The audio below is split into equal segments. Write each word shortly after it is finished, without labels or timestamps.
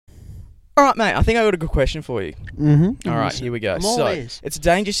All right, mate. I think I got a good question for you. Mm-hmm. All right, here we go. I'm all So ears. it's a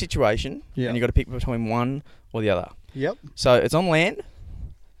dangerous situation, Yeah. and you got to pick between one or the other. Yep. So it's on land.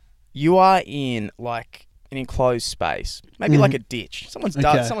 You are in like an enclosed space, maybe like a ditch. Someone's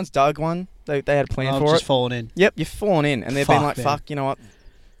dug one. They had a plan for just it. fallen in. Yep, you've fallen in, and they've been Fuck, like, man. "Fuck, you know what?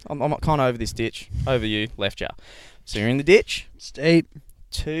 I'm kind of over this ditch. Over you, left ya." So you're in the ditch. Steep.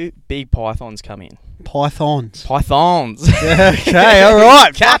 2 big pythons come in. Pythons. Pythons. Okay, all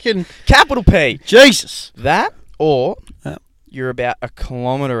right. Fucking Capital P. Jesus. That or Yep. you're about a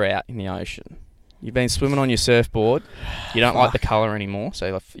kilometre out in the ocean. You've been swimming on your surfboard. You don't like the colour anymore,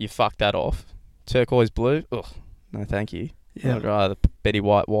 so you fucked that off. Turquoise blue. Ugh, no thank you. Yeah. I'd rather Betty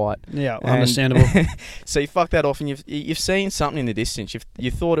White. Yeah, And- understandable. So you fucked that off, and you've seen something in the distance. You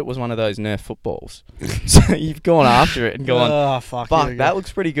thought it was one of those Nerf footballs. So you've gone after it and gone, Oh, fuck. fuck, that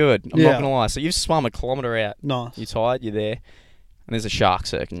looks pretty good. I'm Yeah. not going to lie. So you've swum a kilometre out. Nice. You're tired, you're there, and there's a shark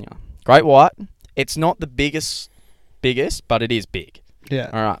circling you. Great white. It's not the biggest, but it is big. Yeah.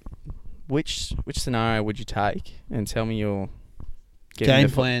 All right. Which scenario would you take? And tell me your Game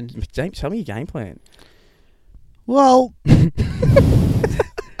plan. Tell me your game plan. Well,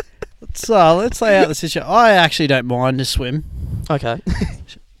 let's lay out the situation. I actually don't mind to swim. Okay.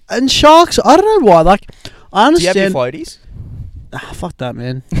 And sharks, I don't know why. Like, I Do you have your understand. floaties? Fuck that,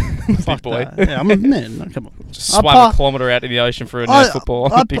 man. Big Fuck boy. that. Yeah, I'm a man. No, come on. Just I swam pa- a kilometre out in the ocean for a Nerf football.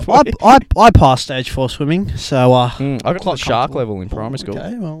 Big boy. I passed stage 4 swimming, so I got to the quite shark comfortable. level in primary school.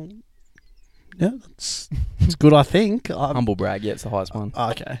 Okay, well, yeah, it's good. I think. Humble brag, yeah, it's the highest one.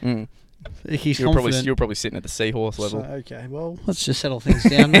 Okay, Mm. He's You were confident. probably sitting at the seahorse level. So, okay, well, let's just settle things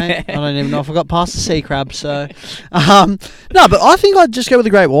down, mate. I don't even know if I got past the sea crab. So, no, but I think I'd just go with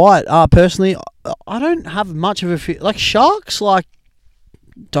the great white. Personally, I don't have much of a fear. Like sharks, like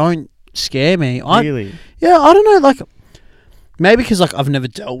don't scare me. Really? Yeah, I don't know. Like maybe because like I've never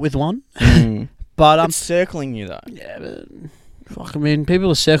dealt with one, but It's circling you though. yeah, but fuck. I mean, people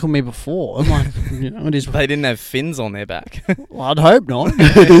have circled me before. I'm like, it is. They didn't have fins on their back. Well, I'd hope not.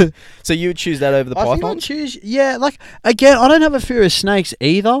 So you would choose that over the I think python? I'd choose. Yeah, like again, I don't have a fear of snakes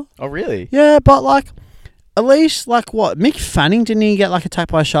either. Oh, really? Yeah, but like, at least like what Mick Fanning didn't he get like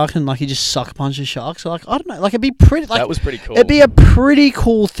attacked by a shark and like he just sucker punched a shark? So like I don't know, like it'd be pretty. Like That was pretty cool. it'd be a pretty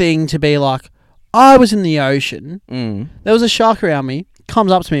cool thing to be like, I was in the ocean, there was a shark around me,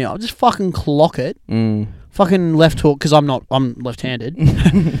 comes up to me, I'll just fucking clock it, fucking left hook because I'm left-handed,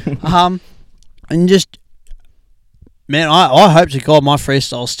 and just. Man, I hope to God my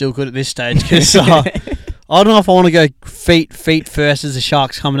freestyle's still good at this stage because I don't know if I want to go feet first as the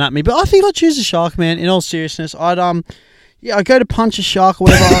shark's coming at me, but I think I'd choose the shark, man. In all seriousness, I'd go to punch a shark or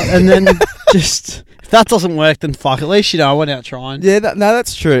whatever, and then just if that doesn't work, then fuck. At least I went out trying. Yeah,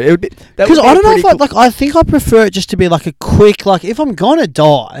 that's true. It would be Because I don't know if I think I prefer it just to be like a quick. Like if I'm gonna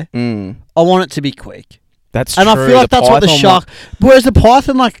die, I want it to be quick. That's And true. I feel like The that's what the python shark. Whereas the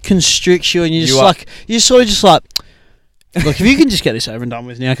python like constricts you, and you sort of just like. Look, if you can just get this over and done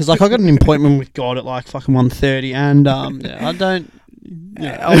with now, because like I got an appointment with God at like fucking 1:30, and yeah, I don't.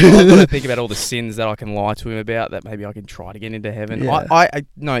 Yeah. I've got to think about all the sins that I can lie to him about. That maybe I can try to get into heaven. Yeah. I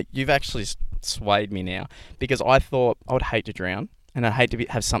no, you've actually swayed me now because I thought I would hate to drown and I'd hate to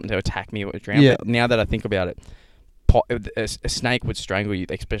have something to attack me or drown. Yeah. But now that I think about it, a snake would strangle you,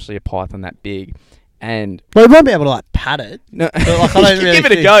 especially a python that big. And Well, you won't be able to like pat it. no, But, like, I don't really give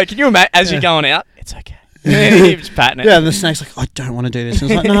it a think- go. Can you imagine as you're going out? It's okay. You're just patting it. Yeah, and the snake's like, I don't want to do this.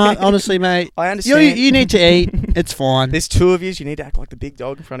 And it's like, no, honestly, mate, I understand. you need to eat. It's fine. There's 2 of you. You need to act like the big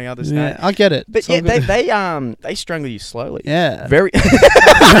dog in front of the other snake. Yeah, I get it. But It's all yeah, good. they strangle you slowly. Yeah. Very.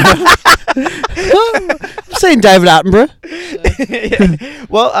 I've seen David Attenborough. Yeah.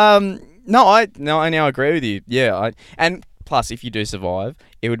 Well, no, I now agree with you. Yeah, and plus, if you do survive,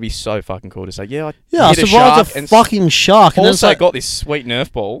 it would be so fucking cool to say, I I hit survived shark a and fucking shark. And then it's also like, got this sweet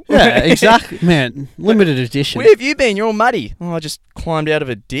Nerf ball. yeah, exactly. Man, limited edition. Where have you been? You're all muddy. Oh, I just climbed out of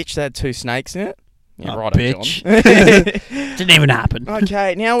a ditch that had 2 snakes in it. Yeah, Oh, right, bitch. John. Didn't even happen.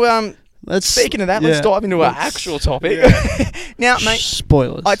 Okay, now speaking of that, let's dive into our actual topic. Now, mate,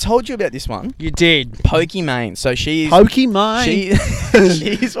 Spoilers. I told you about this one. You did. Pokimane. So she's Pokemon.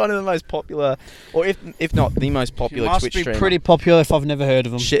 she's one of the most popular, or if not the most popular Must Twitch be streamer. pretty popular if I've never heard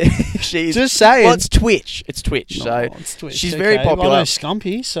of them. She's Just saying. Well, it's Twitch. It's Twitch. No, So it's Twitch. she's very Okay, well, I popular. know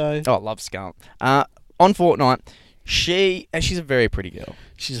Scumpy, so Oh, I love Skunk. On Fortnite, she's a very pretty girl.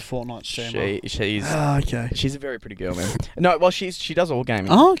 she's a Fortnite streamer. She's Okay. she's a very pretty girl, man. No, well, she does all gaming.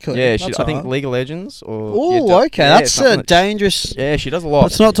 Oh, okay. Yeah, That's I think alright. League of Legends or. Oh, okay. yeah, That's something a that- dangerous. Yeah, she does a lot.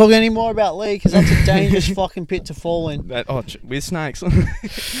 Let's not talk any more about League because that's a dangerous fucking pit to fall in. With snakes.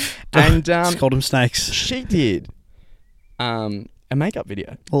 And Just called them snakes. she did a makeup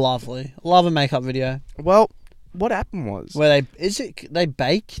video. Lovely. Love a makeup video. Well, what happened was Where they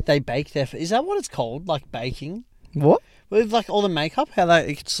bake their... Is that what it's called? Like baking? what? With like all the makeup? How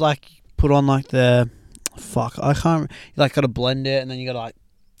it's like put on like the... Fuck, I can't... You like got to blend it and then you got to like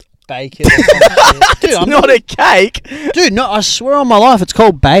bake it. Or some shit. Dude, It's not a cake. Dude, no, I swear on my life, it's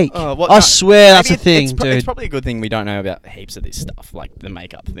called bake. Oh, what- I no, swear that's a Maybe thing, it's dude. probably a good thing we don't know about heaps of this stuff, like the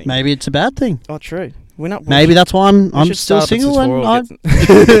makeup thing. Maybe it's a bad thing. Oh, true. We're not. Maybe that's why I'm should still start up a single tutorial,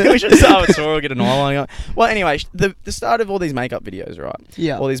 and we should start a tutorial, get an eyeliner going. Well, anyway, the start of all these makeup videos, right?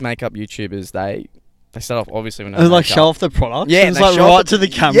 yeah. All these makeup YouTubers, they start off obviously when And like show off the products. Yeah, and it's they like show right off to the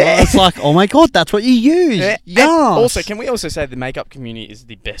camera. Yeah. It's like, oh my god, that's what you use. Yeah. Yes. And also, can we also say the makeup community is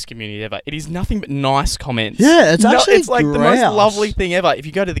the best community ever? It is nothing but nice comments. Yeah, it's actually it's like the grouse. most lovely thing ever. If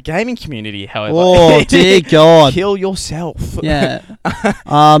you go to the gaming community, however, Oh dear God. kill yourself. Yeah.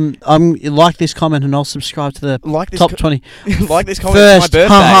 I'm like this comment and I'll subscribe to the Like this top 20. like this comment on my First, birthday.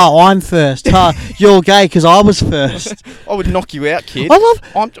 haha, I'm first. Ha, you're gay because I was first. I would knock you out, kid. I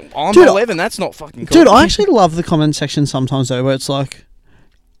love, I'm Dude, 11. That's not fucking cool. dude. I actually love the comment section sometimes though, where it's like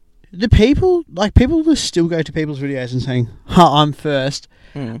the people just still go to people's videos and saying, "Ha, I'm first,"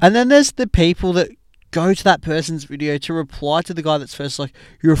 Mm. and then there's the people that go to that person's video to reply to the guy that's first, like,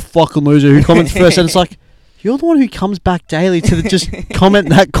 "You're a fucking loser who comments first," and it's like, you're the one who comes back daily to just comment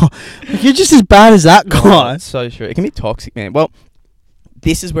that guy. Like, you're just as bad as that Oh, guy. it's so true. It can be toxic, man. Well,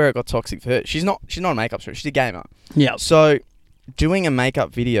 this is where it got toxic for her. She's not a makeup star. She's a gamer. Yeah. So, doing a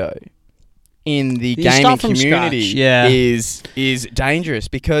makeup video in the You gaming start from community scratch, yeah. is dangerous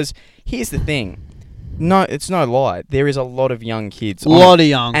because here's the thing. No, it's no lie. There is a lot of young kids. A on lot it. of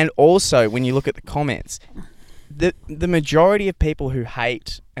young. And also, when you look at the comments, the majority of people who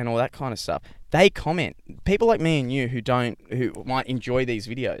hate and all that kind of stuff, they comment. People like me and you who might enjoy these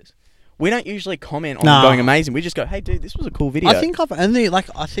videos, we don't usually comment on them Nah. going amazing. We just go, hey, dude, this was a cool video. I think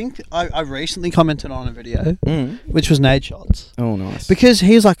I recently commented on a video, which was Nade Shots. Oh, nice. Because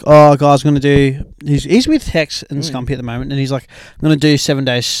he's like, oh, guys, I'm going to do... He's with Hex and Mm. Scumpy at the moment, and he's like, I'm going to do 7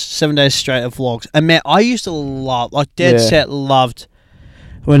 days straight of vlogs. And man, I used to love, like, dead Yeah. set loved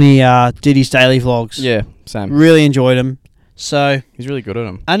when he did his daily vlogs. Yeah, same. Really enjoyed him. So, He's really good at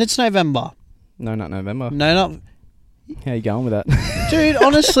them. and it's November. No, not November. No, not... How you going with that? Dude,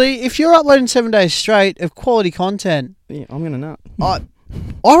 honestly, if you're uploading 7 days straight of quality content, Yeah, I'm gonna nut.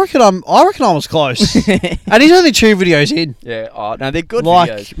 I reckon I was close. And he's only 2 videos in. Yeah, no, they're good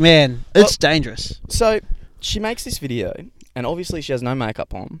Like, videos. man, it's dangerous. So she makes this video, and obviously she has no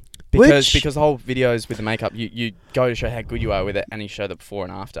makeup on Which- because the whole video is with the makeup. You go to show how good you are with it, and you show the before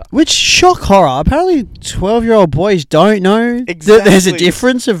and after. Which, shock horror, apparently 12-year-old boys don't know that there's a Exactly.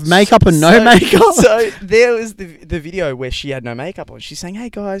 difference of makeup and no makeup. So there was the video where she had no makeup on. She's saying, "Hey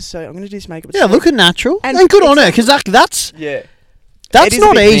guys, so I'm gonna do this makeup." Yeah, looking natural. And And good on her, exactly- because that's Yeah. That's It is a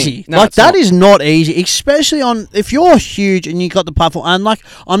not big easy. thing. No, Like it's that not. is not easy, especially on if you're huge and you got the platform. And like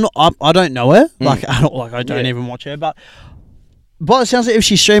I don't know her. Like I don't Yeah. even watch her. But it sounds like if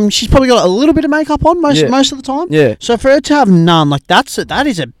she's streaming, she's probably got a little bit of makeup on most of the time. Yeah. So for her to have none, like that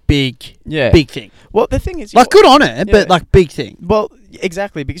is a big Yeah. big thing. Well, the thing is, Like good on her, Yeah. but like big thing. Well,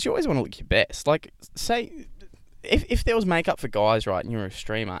 exactly, because you always want to look your best. Like, say, if there was makeup for guys, right, and you were a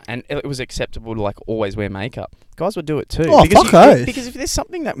streamer, and it was acceptable to, like, always wear makeup, guys would do it too. Oh, because fuck oath. Because if there's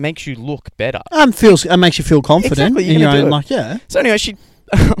something that makes you look better. It makes you feel confident Exactly, you're in your gonna do own. it. Like yeah. So anyway, she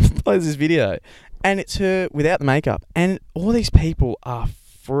plays this video, and it's her without the makeup, and all these people are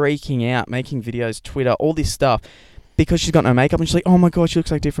freaking out, making videos, Twitter, all this stuff, because she's got no makeup, and she's like, oh my god, she looks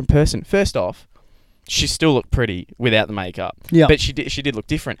like a different person. First off, she still looked pretty without the makeup. Yeah. But she did look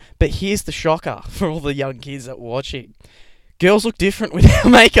different. But here's the shocker for all the young kids that are watching. Girls look different without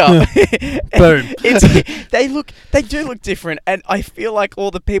makeup. Boom. They do look different, and I feel like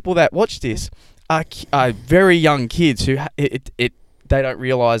all the people that watch this are very young kids who they don't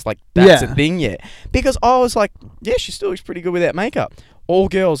realize like that's Yeah. a thing yet. Because I was like, yeah, she still looks pretty good without makeup. All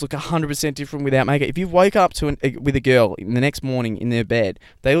girls look 100% different without makeup. If you woke up with a girl in the next morning in their bed,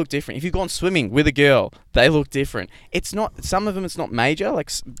 they look different. If you've gone swimming with a girl, they look different. It's not, some of them it's not major,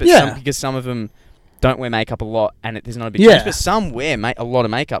 because some of them don't wear makeup a lot and there's not a big difference. But some wear a lot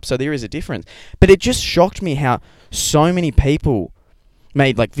of makeup, so there is a difference. But it just shocked me how so many people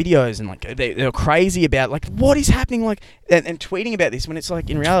made like videos and like they were crazy about like what is happening, like and tweeting about this when it's like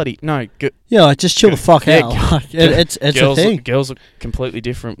in reality, no. Yeah, like just chill the fuck Yeah, out. Like, it's girls a thing. girls look completely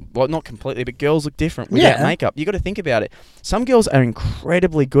different. Well, not completely, but girls look different without makeup. You got to think about it. Some girls are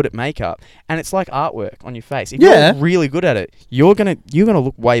incredibly good at makeup, and it's like artwork on your face. If you're really good at it, you're gonna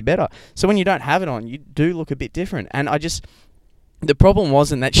look way better. So when you don't have it on, you do look a bit different. And I just The problem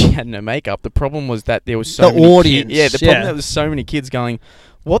wasn't that she had no makeup. The problem was that there was so The many audience, Kids. Yeah, the problem yeah. there was so many kids going,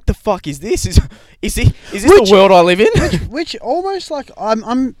 "What the fuck is this? Is this the world I live in?" Which almost like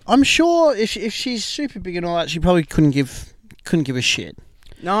I'm sure if she's super big and all that, she probably couldn't give a shit.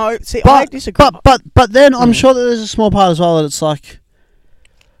 No, see, I disagree. But then I'm sure that there's a small part as well that it's like,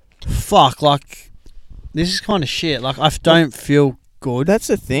 fuck, like this is kind of shit. Like I don't feel good. That's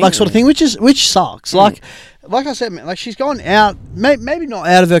the thing, like sort of thing, which sucks. Like I said, man, like she's gone out, maybe not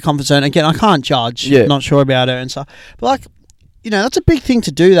out of her comfort zone. Again, I can't judge. Yeah. Not sure about her and stuff. But like, you know, that's a big thing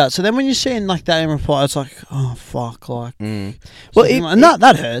to do that. So then when you're seeing like that in reply, it's like, oh fuck, like. Well, and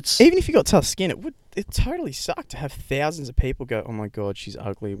that hurts. Even if you got tough skin, it totally sucked to have thousands of people go, "Oh my god, she's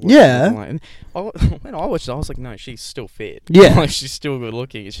ugly." Yeah. And when I watched it, I was like, "No, she's still fit. Yeah. Like, she's still good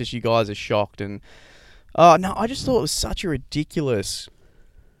looking. It's just you guys are shocked." And no, I just thought it was such a ridiculous.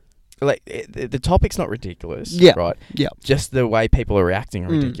 Like the topic's not ridiculous, Yeah. right? Yeah. Just the way people are reacting are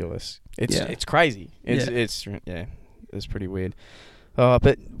ridiculous. It's crazy. It's pretty weird.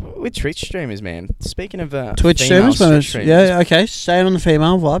 But with Twitch streamers, man. Speaking of Twitch female streamers, yeah, okay. Staying on the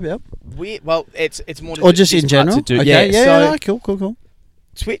female vibe, yep. Well, it's more or just in general. to do. Okay, Yeah, so cool.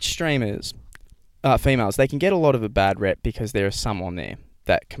 Twitch streamers, females, they can get a lot of a bad rep because there are some on there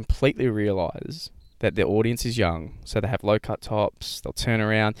that completely realise that their audience is young, so they have low cut tops. They'll turn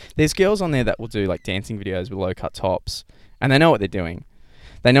around. There's girls on there that will do like dancing videos with low cut tops, and they know what they're doing.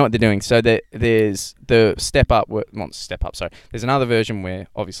 So there's the step up. Not step up. Sorry. There's another version where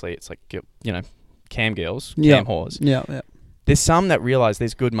obviously it's like cam girls, cam whores. Yeah. There's some that realise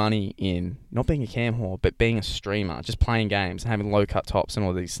there's good money in not being a cam whore, but being a streamer, just playing games and having low cut tops and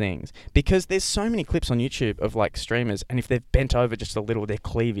all these things. Because there's so many clips on YouTube of like streamers, and if they've bent over just a little, their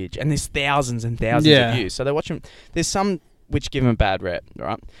cleavage, and there's thousands and thousands of views. So they watch them. There's some which give them a bad rep,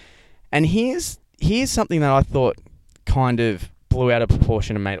 right? And here's something that I thought kind of blew out of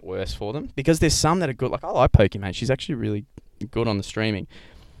proportion and made it worse for them, because there's some that are good. Like I like Pokimane. She's actually really good on the streaming.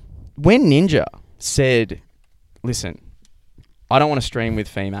 When Ninja said, "Listen, I don't want to stream with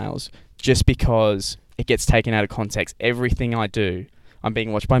females just because it gets taken out of context. Everything I do, I'm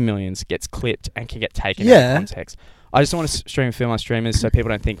being watched by millions, gets clipped and can get taken out of context. I just don't want to stream with female streamers so people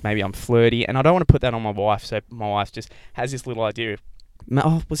don't think maybe I'm flirty, and I don't want to put that on my wife so my wife just has this little idea of,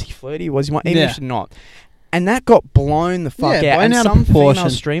 oh, was he flirty? Was he? Even if not." And that got blown the fuck out. And some female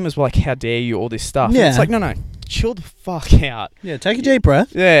streamers were like, "How dare you?" All this stuff. Yeah. And it's like, no. Chill the fuck out. Yeah, take a deep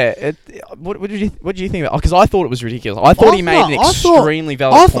breath. Yeah. What did you think about it? Because I thought it was ridiculous. I thought he made an extremely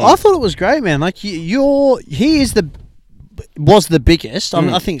valid point. I thought it was great, man. Like he was the biggest.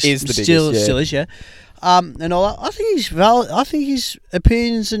 I think is the still biggest, is, yeah. And all that. I think he's valid. I think his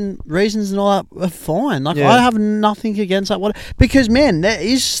opinions and reasons and all that are fine. Like I have nothing against that. Because man, there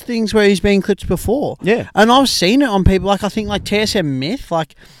is things where he's been clipped before. Yeah. And I've seen it on people. Like I think like TSM Myth,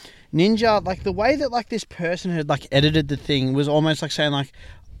 like Ninja, like the way that like this person had like edited the thing was almost like saying like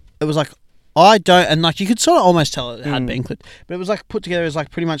it was like I don't, and like you could sort of almost tell it had been clipped, but it was like put together as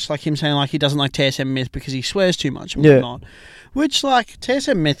like pretty much like him saying like he doesn't like TSM Myth because he swears too much and whatnot. Which like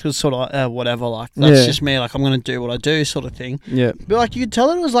TSM Myth was sort of whatever, like that's just me, like I'm gonna do what I do sort of thing. Yeah. But like you could tell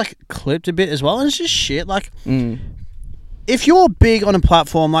that it was like clipped a bit as well, and it's just shit. Like if you're big on a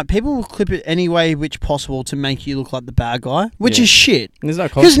platform, like people will clip it any way which possible to make you look like the bad guy, which is shit. And there's no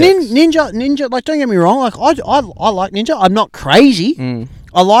context. Because Ninja, like don't get me wrong, like I like Ninja. I'm not crazy.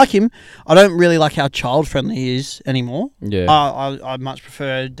 I like him. I don't really like how child friendly he is anymore. Yeah. I much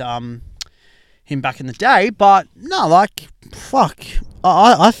preferred him back in the day, but no, like fuck.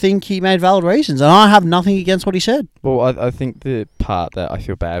 I think he made valid reasons, and I have nothing against what he said. Well, I think the part that I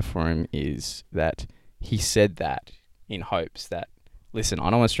feel bad for him is that he said that in hopes that, listen, I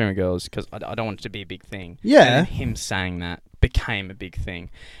don't want to stream with girls because I don't want it to be a big thing. Yeah. And then him saying that became a big thing.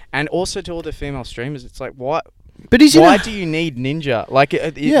 And also to all the female streamers, it's like, why? But why do you need Ninja? Like,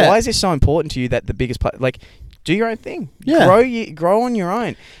 why is this so important to you that the biggest like, do your own thing. Yeah. Grow on your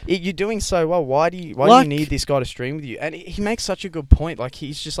own. You're doing so well. Why do you need this guy to stream with you? And he makes such a good point. Like,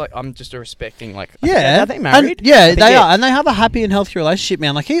 he's just like, I'm just respecting, like, are they married? And, they are. And they have a happy and healthy relationship,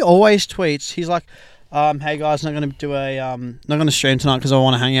 man. Like, he always tweets. He's like, hey guys, not going to stream tonight because I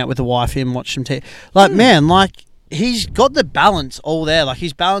want to hang out with the wife and watch some TV. Like, man, like, he's got the balance all there. Like,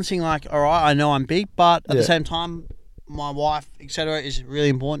 he's balancing, like, all right, I know I'm big, but at the same time, my wife, etc., is really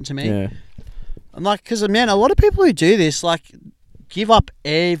important to me. Yeah. And, like, because, man, a lot of people who do this, like, give up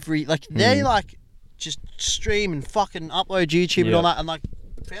they, like, just stream and fucking upload YouTube and all that, and, like,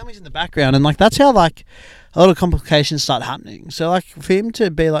 family's in the background, and, like, that's how, like, a lot of complications start happening. So, like, for him to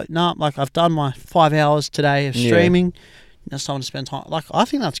be like, nah, like, I've done my 5 hours today of streaming, now it's time to spend time. Like, I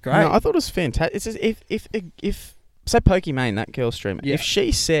think that's great. No, I thought it was fantastic. It's just if say Pokimane, that girl streamer. Yeah. If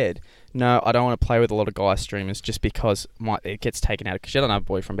she said, no, I don't want to play with a lot of guy streamers just because it gets taken out of, because she doesn't have a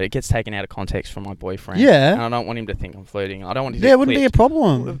boyfriend, but it gets taken out of context from my boyfriend. Yeah. And I don't want him to think I'm flirting. I don't want him to Yeah, it wouldn't be a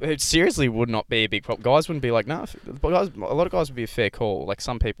problem. It seriously would not be a big problem. Guys wouldn't be like, no, a lot of guys would be a fair call. Like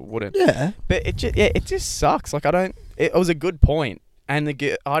some people wouldn't. Yeah. But it just sucks. Like it was a good point. And I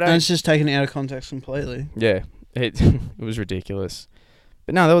don't. And it's just taken out of context completely. Yeah, it was ridiculous.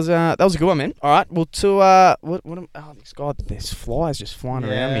 But no, that was a good one, man. All right, well, there's flies just flying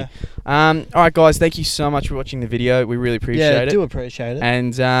around me. All right, guys, thank you so much for watching the video. We really appreciate it. Yeah, do appreciate it.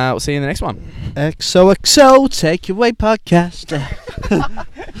 And we'll see you in the next one. XOXO Takeaway Podcast.